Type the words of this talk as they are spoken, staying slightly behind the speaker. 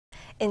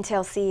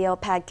Intel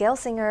CEO Pat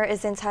Gelsinger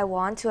is in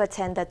Taiwan to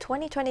attend the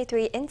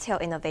 2023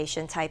 Intel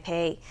Innovation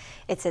Taipei.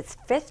 It's his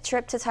fifth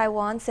trip to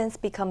Taiwan since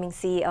becoming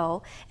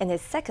CEO and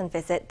his second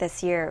visit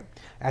this year.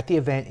 At the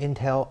event,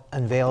 Intel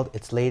unveiled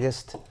its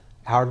latest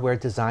hardware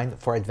designed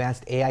for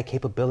advanced AI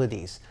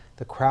capabilities.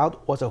 The crowd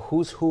was a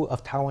who's who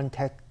of Taiwan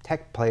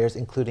tech players,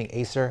 including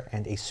Acer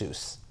and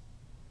ASUS.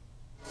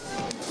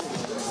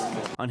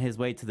 On his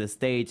way to the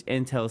stage,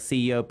 Intel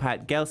CEO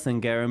Pat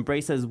Gelsinger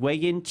embraces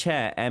Wiwynn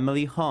Chair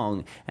Emily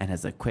Hong and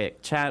has a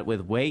quick chat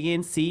with Wiwynn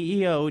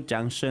CEO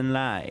Chang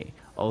Sun-lai.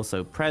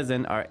 Also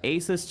present are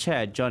ASUS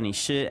Chair Jonney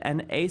Shih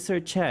and Acer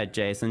Chair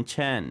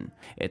Chen.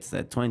 It's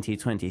the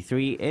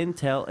 2023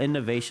 Intel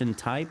Innovation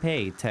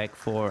Taipei Tech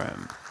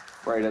Forum.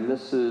 Right, and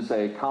this is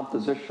a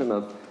composition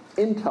of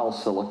Intel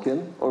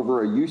silicon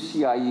over a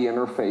UCIe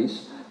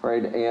interface,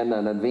 right, and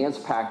an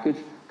advanced package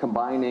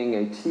combining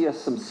a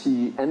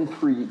TSMC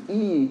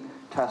N3E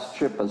test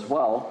chip as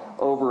well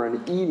over an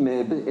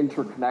EMIB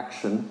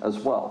interconnection as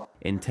well.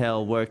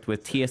 Intel worked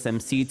with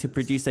TSMC to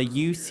produce a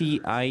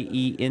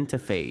UCIe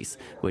interface,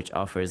 which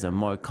offers a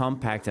more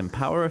compact and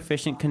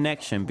power-efficient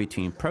connection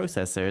between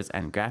processors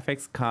and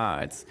graphics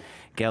cards.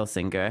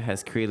 Gelsinger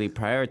has clearly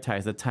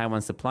prioritized the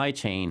Taiwan supply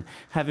chain,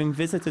 having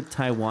visited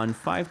Taiwan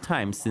 5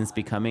 times since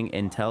becoming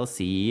Intel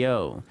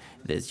CEO.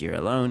 This year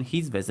alone,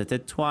 he's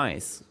visited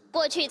twice.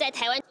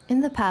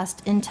 In the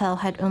past, Intel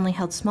had only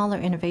held smaller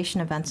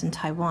innovation events in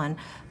Taiwan,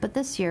 but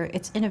this year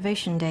its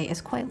Innovation Day is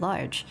quite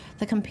large.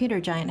 The computer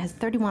giant has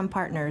 31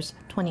 partners,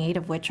 28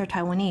 of which are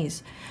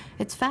Taiwanese.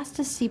 Its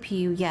fastest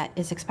CPU yet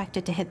is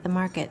expected to hit the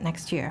market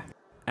next year.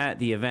 At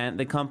the event,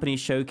 the company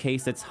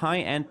showcased its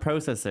high-end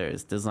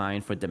processors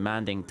designed for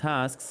demanding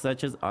tasks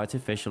such as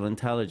artificial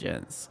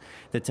intelligence.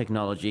 The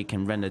technology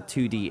can render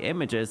 2D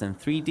images in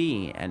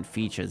 3D and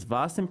features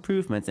vast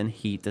improvements in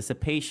heat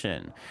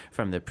dissipation,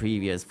 from the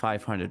previous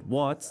 500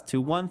 watts to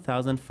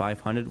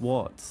 1,500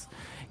 watts.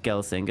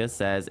 Gelsinger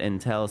says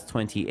Intel's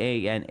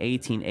 20A and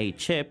 18A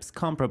chips,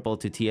 comparable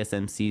to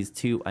TSMC's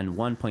 2 and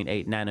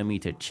 1.8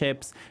 nanometer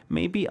chips,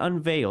 may be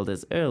unveiled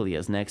as early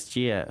as next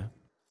year.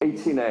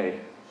 18A.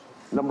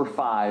 Number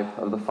 5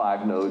 of the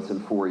 5 nodes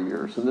in 4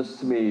 years. And this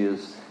to me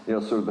is,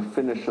 sort of the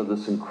finish of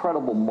this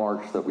incredible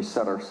march that we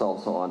set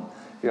ourselves on,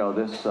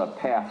 this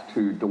path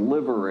to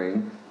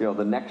delivering,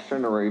 the next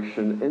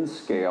generation in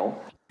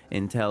scale.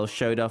 Intel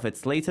showed off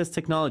its latest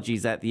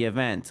technologies at the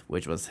event,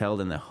 which was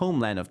held in the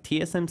homeland of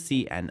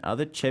TSMC and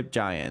other chip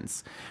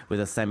giants.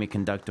 With a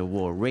semiconductor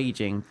war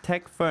raging,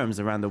 tech firms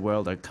around the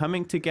world are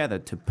coming together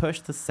to push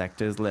the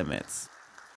sector's limits.